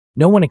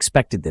No one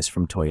expected this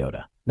from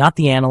Toyota. Not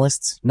the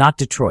analysts, not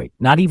Detroit,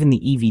 not even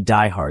the EV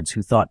diehards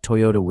who thought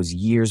Toyota was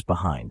years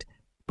behind.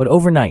 But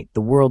overnight,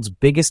 the world's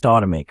biggest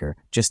automaker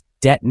just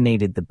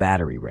detonated the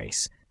battery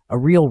race. A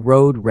real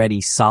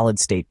road-ready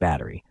solid-state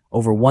battery,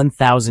 over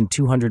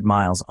 1,200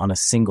 miles on a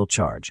single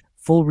charge,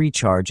 full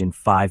recharge in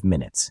 5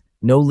 minutes.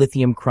 No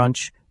lithium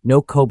crunch,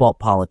 no cobalt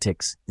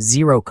politics,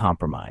 zero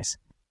compromise.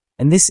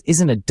 And this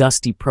isn't a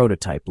dusty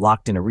prototype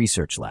locked in a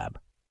research lab.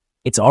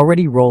 It's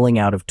already rolling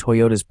out of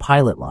Toyota's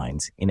pilot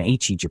lines in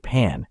Aichi,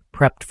 Japan,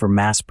 prepped for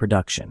mass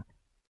production.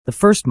 The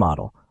first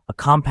model, a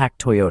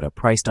compact Toyota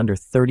priced under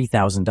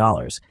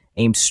 $30,000,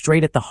 aimed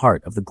straight at the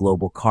heart of the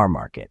global car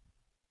market.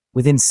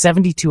 Within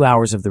 72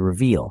 hours of the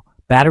reveal,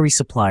 battery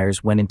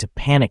suppliers went into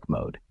panic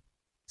mode.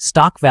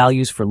 Stock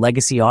values for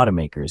legacy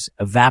automakers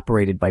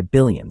evaporated by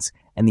billions,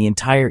 and the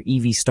entire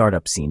EV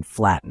startup scene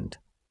flattened.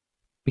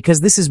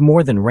 Because this is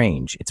more than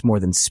range, it's more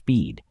than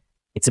speed.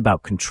 It's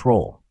about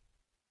control.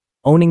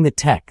 Owning the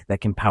tech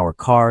that can power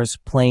cars,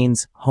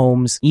 planes,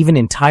 homes, even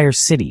entire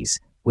cities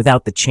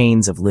without the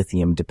chains of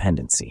lithium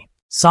dependency.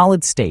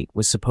 Solid state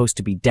was supposed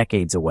to be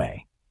decades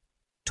away.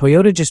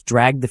 Toyota just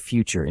dragged the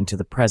future into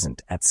the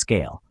present at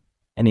scale,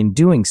 and in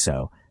doing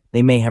so,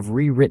 they may have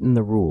rewritten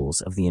the rules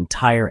of the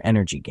entire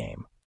energy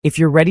game. If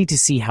you're ready to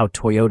see how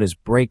Toyota's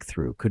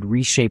breakthrough could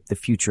reshape the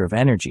future of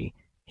energy,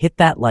 hit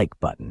that like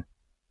button.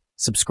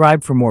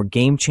 Subscribe for more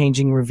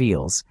game-changing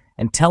reveals,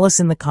 and tell us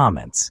in the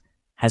comments,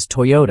 has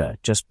Toyota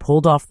just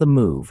pulled off the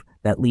move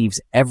that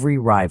leaves every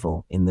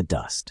rival in the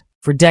dust?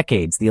 For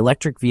decades, the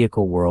electric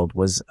vehicle world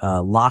was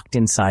locked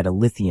inside a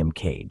lithium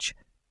cage.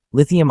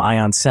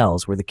 Lithium-ion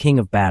cells were the king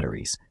of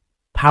batteries.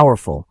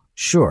 Powerful,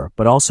 sure,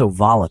 but also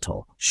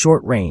volatile,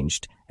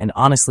 short-ranged, and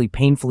honestly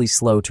painfully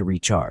slow to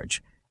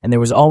recharge. And there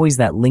was always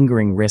that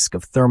lingering risk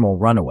of thermal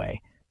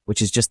runaway,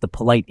 which is just the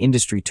polite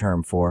industry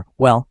term for,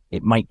 well,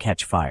 it might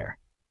catch fire.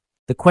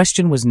 The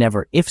question was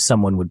never if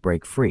someone would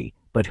break free,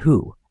 but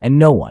who, and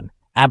no one,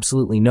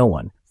 absolutely no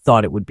one,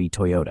 thought it would be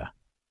Toyota.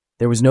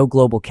 There was no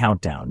global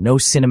countdown, no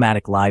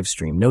cinematic live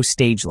stream, no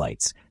stage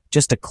lights,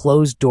 just a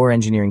closed-door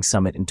engineering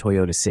summit in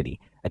Toyota City,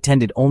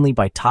 attended only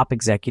by top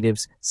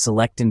executives,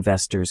 select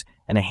investors,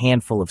 and a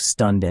handful of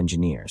stunned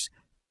engineers.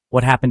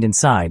 What happened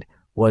inside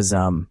was,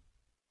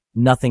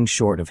 nothing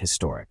short of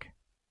historic.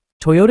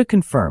 Toyota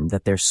confirmed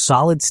that their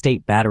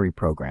solid-state battery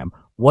program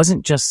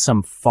wasn't just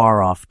some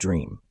far-off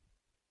dream.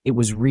 It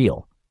was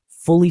real,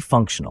 fully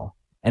functional,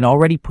 and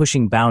already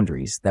pushing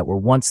boundaries that were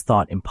once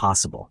thought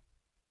impossible.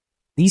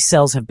 These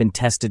cells have been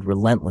tested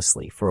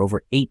relentlessly for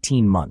over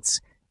 18 months,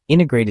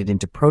 integrated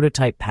into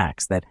prototype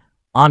packs that,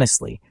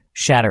 honestly,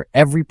 shatter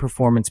every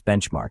performance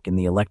benchmark in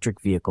the electric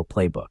vehicle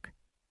playbook.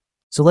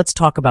 So let's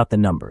talk about the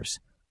numbers.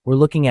 We're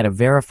looking at a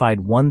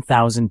verified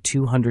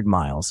 1,200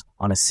 miles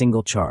on a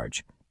single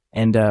charge.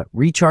 And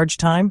recharge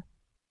time?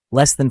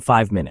 Less than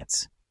 5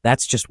 minutes.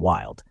 That's just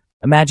wild.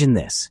 Imagine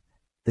this.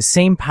 The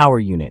same power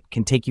unit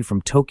can take you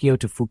from Tokyo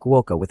to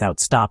Fukuoka without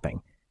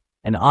stopping.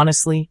 And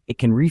honestly, it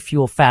can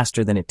refuel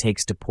faster than it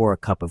takes to pour a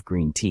cup of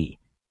green tea.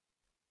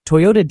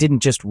 Toyota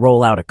didn't just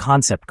roll out a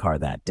concept car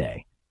that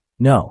day.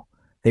 No,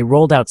 they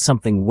rolled out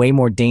something way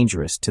more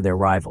dangerous to their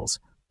rivals,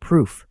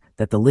 proof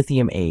that the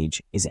lithium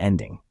age is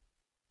ending.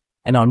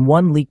 And on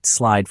one leaked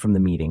slide from the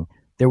meeting,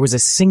 there was a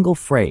single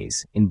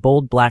phrase in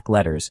bold black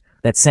letters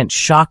that sent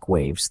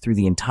shockwaves through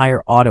the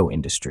entire auto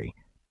industry: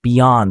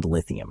 beyond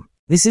lithium.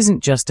 This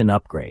isn't just an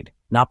upgrade,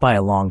 not by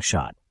a long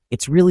shot.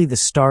 It's really the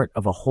start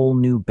of a whole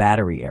new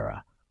battery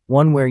era,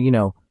 one where,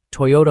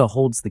 Toyota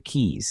holds the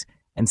keys,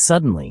 and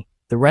suddenly,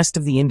 the rest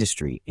of the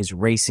industry is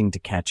racing to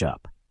catch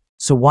up.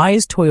 So why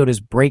is Toyota's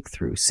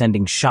breakthrough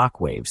sending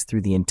shockwaves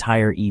through the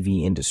entire EV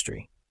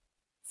industry?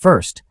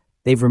 First,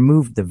 they've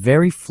removed the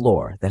very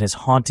floor that has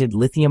haunted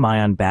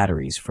lithium-ion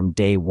batteries from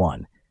day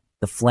one,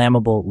 the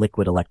flammable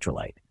liquid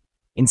electrolyte.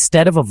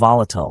 Instead of a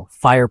volatile,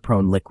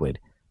 fire-prone liquid,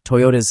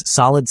 Toyota's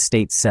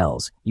solid-state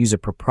cells use a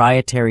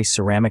proprietary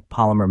ceramic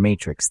polymer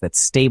matrix that's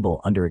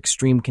stable under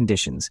extreme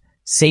conditions,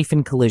 safe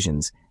in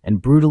collisions,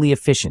 and brutally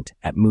efficient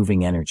at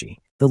moving energy.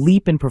 The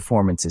leap in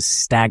performance is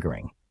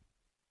staggering.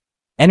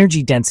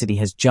 Energy density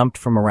has jumped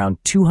from around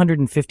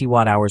 250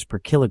 watt-hours per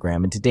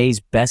kilogram in today's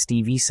best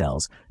EV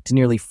cells to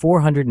nearly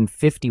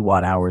 450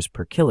 watt-hours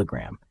per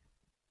kilogram,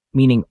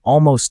 meaning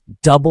almost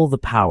double the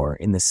power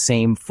in the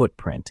same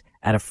footprint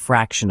at a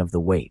fraction of the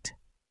weight.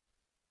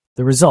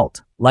 The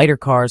result: lighter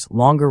cars,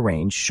 longer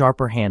range,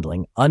 sharper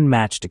handling,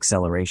 unmatched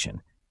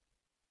acceleration.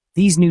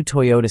 These new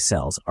Toyota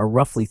cells are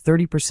roughly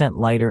 30%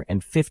 lighter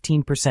and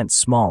 15%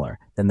 smaller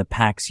than the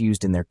packs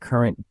used in their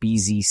current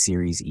BZ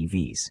series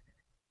EVs.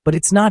 But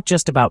it's not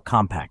just about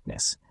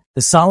compactness.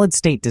 The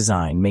solid-state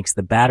design makes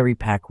the battery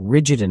pack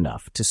rigid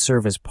enough to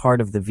serve as part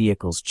of the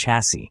vehicle's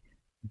chassis,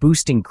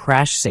 boosting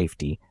crash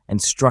safety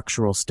and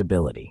structural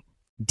stability.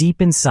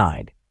 Deep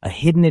inside, a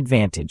hidden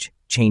advantage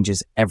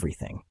changes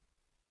everything.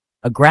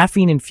 A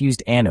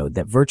graphene-infused anode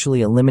that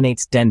virtually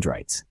eliminates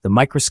dendrites, the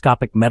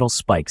microscopic metal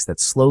spikes that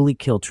slowly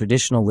kill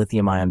traditional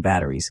lithium-ion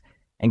batteries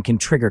and can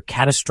trigger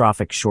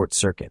catastrophic short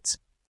circuits.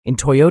 In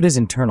Toyota's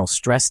internal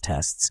stress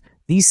tests,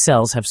 These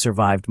cells have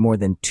survived more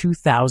than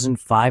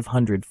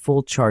 2,500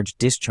 full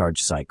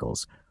charge-discharge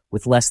cycles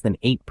with less than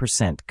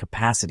 8%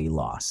 capacity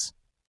loss.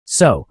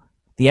 So,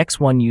 the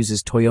X1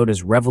 uses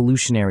Toyota's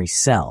revolutionary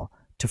cell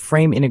to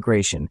frame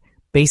integration,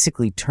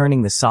 basically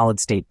turning the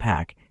solid-state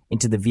pack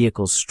into the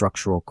vehicle's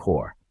structural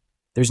core.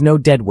 There's no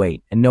dead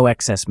weight and no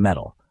excess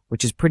metal,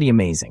 which is pretty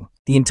amazing.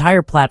 The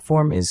entire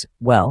platform is,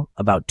 well,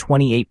 about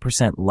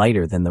 28%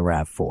 lighter than the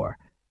RAV4,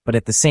 but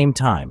at the same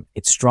time,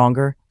 it's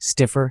stronger,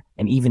 stiffer,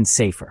 and even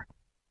safer.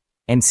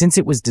 And since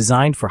it was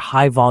designed for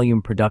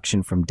high-volume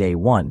production from day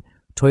one,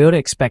 Toyota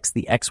expects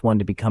the X1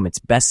 to become its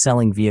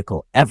best-selling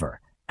vehicle ever,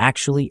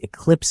 actually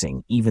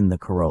eclipsing even the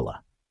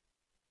Corolla.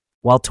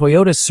 While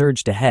Toyota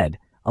surged ahead,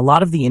 a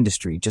lot of the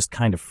industry just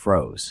kind of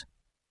froze.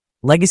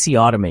 Legacy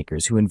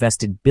automakers who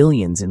invested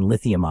billions in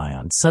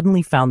lithium-ion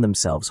suddenly found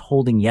themselves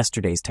holding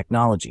yesterday's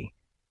technology.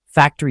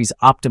 Factories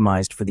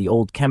optimized for the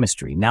old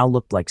chemistry now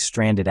looked like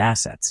stranded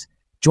assets.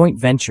 Joint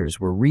ventures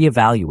were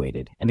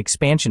reevaluated and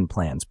expansion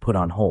plans put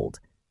on hold.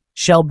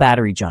 Shell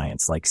battery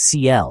giants like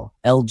CL,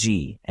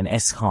 LG, and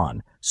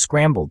SHAN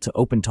scrambled to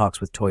open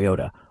talks with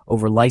Toyota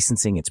over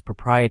licensing its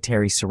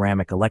proprietary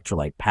ceramic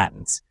electrolyte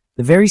patents,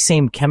 the very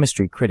same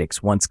chemistry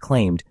critics once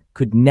claimed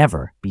could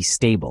never be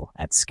stable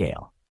at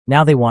scale.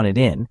 Now they wanted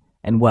in,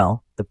 and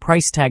well, the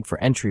price tag for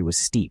entry was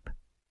steep.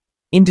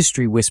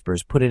 Industry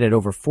whispers put it at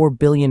over $4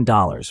 billion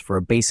for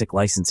a basic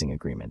licensing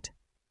agreement.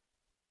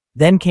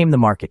 Then came the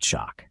market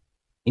shock.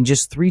 In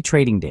just 3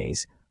 trading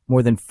days,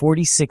 more than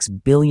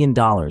 $46 billion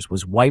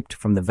was wiped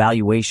from the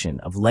valuation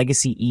of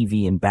legacy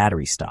EV and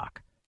battery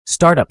stock.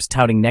 Startups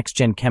touting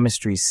next-gen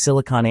chemistries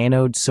silicon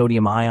anode,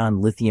 sodium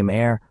ion, lithium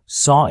air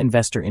saw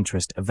investor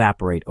interest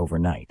evaporate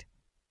overnight.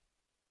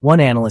 One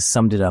analyst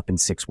summed it up in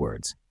 6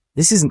 words.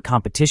 This isn't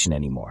competition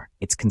anymore,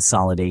 it's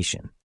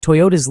consolidation.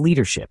 Toyota's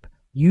leadership,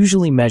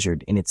 usually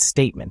measured in its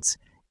statements,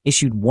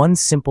 issued one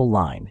simple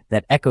line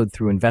that echoed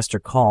through investor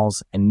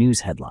calls and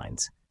news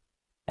headlines.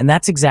 And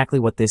that's exactly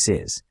what this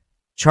is.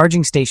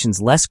 Charging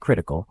stations less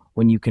critical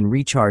when you can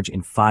recharge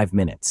in 5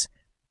 minutes.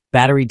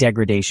 Battery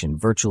degradation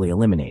virtually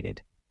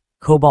eliminated.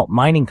 Cobalt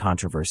mining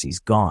controversies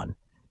gone.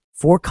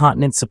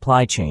 4-continent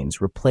supply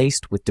chains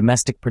replaced with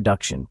domestic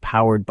production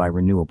powered by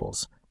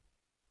renewables.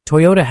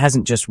 Toyota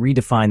hasn't just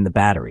redefined the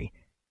battery,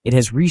 it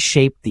has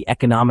reshaped the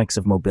economics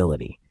of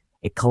mobility.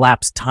 It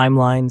collapsed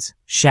timelines,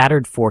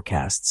 shattered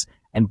forecasts,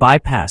 and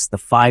bypassed the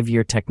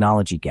 5-year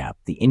technology gap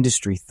the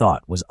industry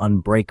thought was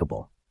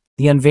unbreakable.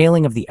 The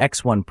unveiling of the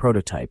X1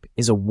 prototype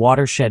is a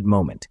watershed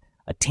moment,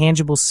 a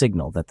tangible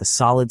signal that the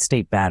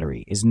solid-state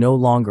battery is no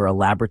longer a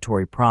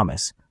laboratory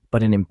promise,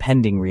 but an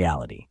impending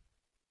reality.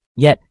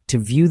 Yet, to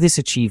view this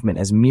achievement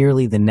as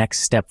merely the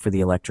next step for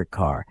the electric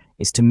car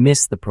is to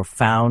miss the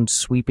profound,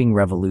 sweeping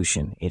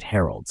revolution it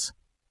heralds.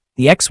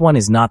 The X1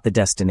 is not the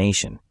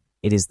destination,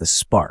 it is the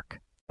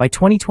spark. By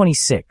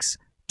 2026,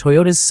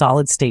 Toyota's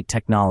solid-state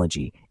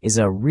technology is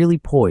really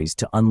poised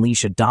to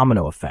unleash a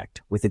domino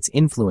effect, with its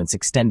influence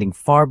extending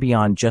far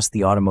beyond just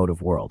the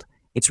automotive world.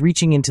 It's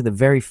reaching into the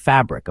very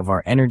fabric of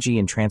our energy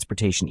and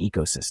transportation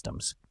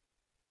ecosystems.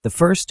 The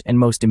first and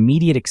most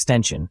immediate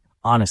extension,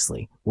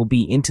 honestly, will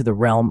be into the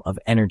realm of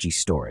energy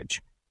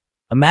storage.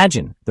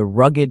 Imagine the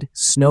rugged,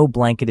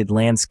 snow-blanketed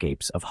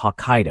landscapes of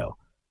Hokkaido,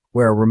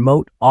 where a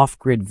remote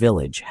off-grid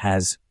village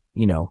has,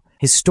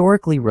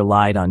 historically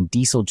relied on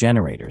diesel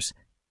generators,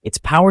 its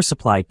power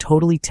supply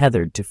totally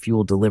tethered to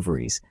fuel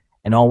deliveries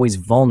and always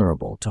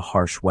vulnerable to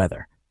harsh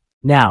weather.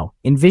 Now,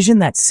 envision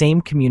that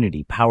same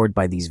community powered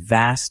by these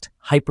vast,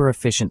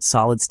 hyper-efficient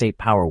solid-state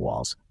power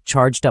walls,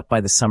 charged up by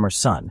the summer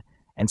sun,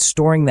 and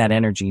storing that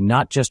energy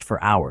not just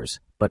for hours,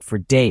 but for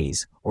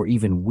days or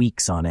even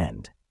weeks on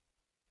end.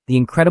 The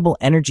incredible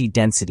energy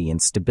density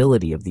and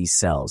stability of these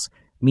cells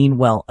mean,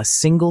 well, a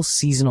single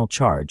seasonal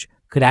charge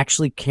could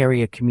actually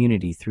carry a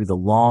community through the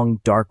long,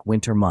 dark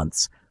winter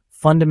months,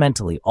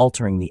 fundamentally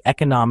altering the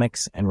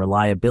economics and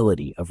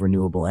reliability of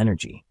renewable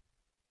energy.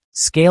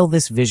 Scale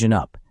this vision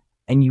up,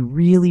 and you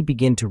really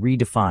begin to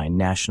redefine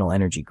national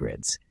energy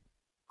grids.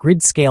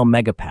 Grid-scale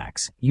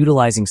megapacks,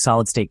 utilizing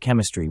solid-state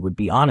chemistry, would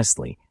be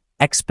honestly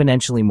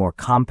exponentially more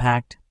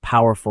compact,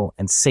 powerful,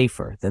 and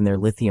safer than their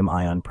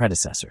lithium-ion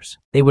predecessors.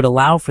 They would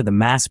allow for the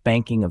mass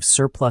banking of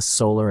surplus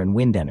solar and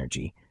wind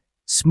energy,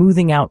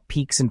 smoothing out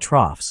peaks and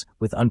troughs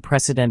with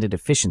unprecedented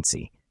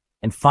efficiency,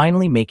 and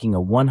finally making a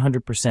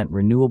 100%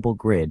 renewable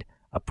grid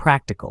a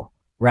practical,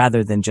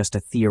 rather than just a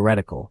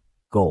theoretical,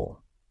 goal.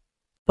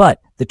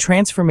 But the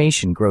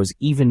transformation grows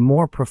even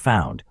more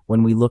profound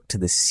when we look to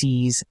the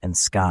seas and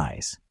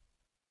skies.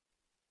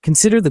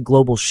 Consider the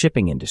global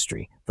shipping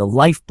industry, the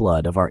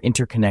lifeblood of our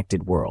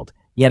interconnected world,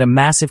 yet a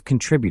massive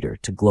contributor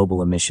to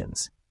global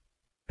emissions.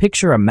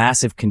 Picture a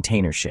massive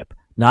container ship,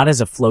 not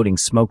as a floating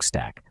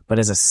smokestack, but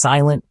as a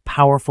silent,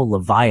 powerful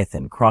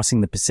leviathan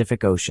crossing the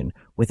Pacific Ocean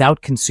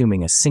without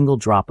consuming a single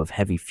drop of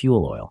heavy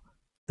fuel oil.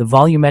 The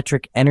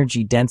volumetric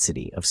energy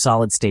density of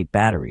solid-state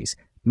batteries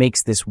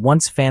makes this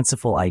once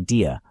fanciful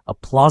idea a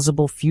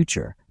plausible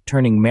future,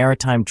 turning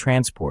maritime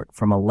transport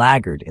from a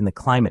laggard in the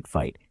climate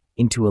fight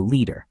into a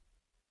leader.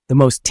 The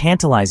most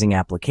tantalizing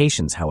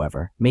applications,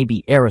 however, may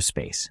be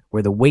aerospace,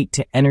 where the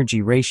weight-to-energy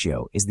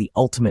ratio is the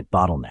ultimate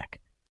bottleneck.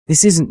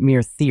 This isn't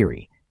mere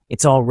theory,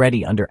 it's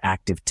already under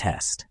active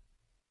test.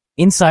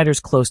 Insiders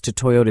close to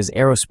Toyota's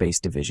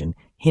aerospace division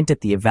hint at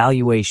the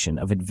evaluation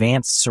of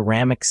advanced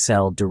ceramic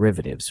cell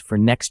derivatives for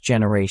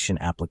next-generation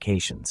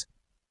applications.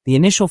 The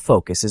initial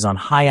focus is on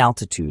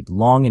high-altitude,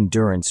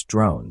 long-endurance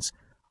drones,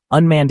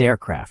 unmanned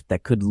aircraft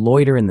that could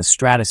loiter in the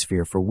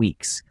stratosphere for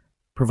weeks,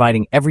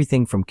 providing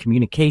everything from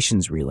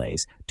communications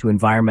relays to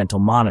environmental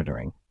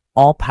monitoring,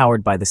 all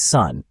powered by the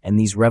sun and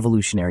these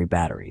revolutionary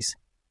batteries.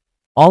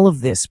 All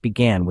of this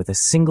began with a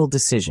single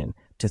decision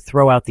to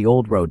throw out the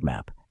old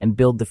roadmap and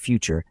build the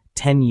future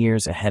 10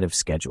 years ahead of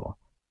schedule.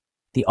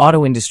 The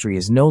auto industry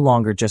is no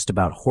longer just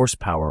about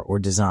horsepower or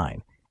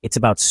design. It's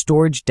about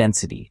storage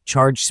density,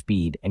 charge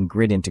speed, and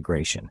grid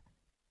integration.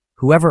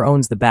 Whoever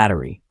owns the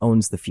battery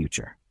owns the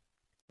future.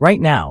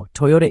 Right now,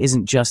 Toyota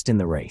isn't just in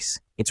the race.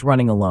 It's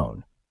running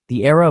alone.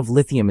 The era of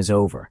lithium is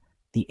over.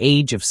 The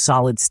age of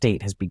solid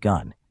state has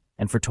begun.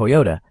 And for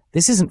Toyota,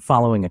 this isn't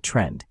following a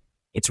trend.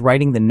 It's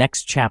writing the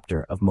next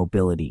chapter of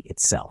mobility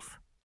itself.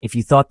 If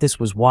you thought this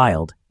was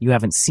wild, you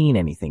haven't seen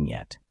anything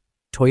yet.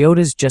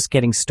 Toyota's just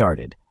getting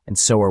started, and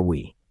so are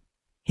we.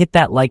 Hit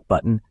that like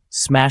button,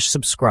 smash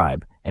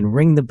subscribe, and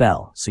ring the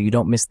bell so you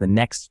don't miss the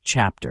next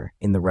chapter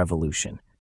in the revolution.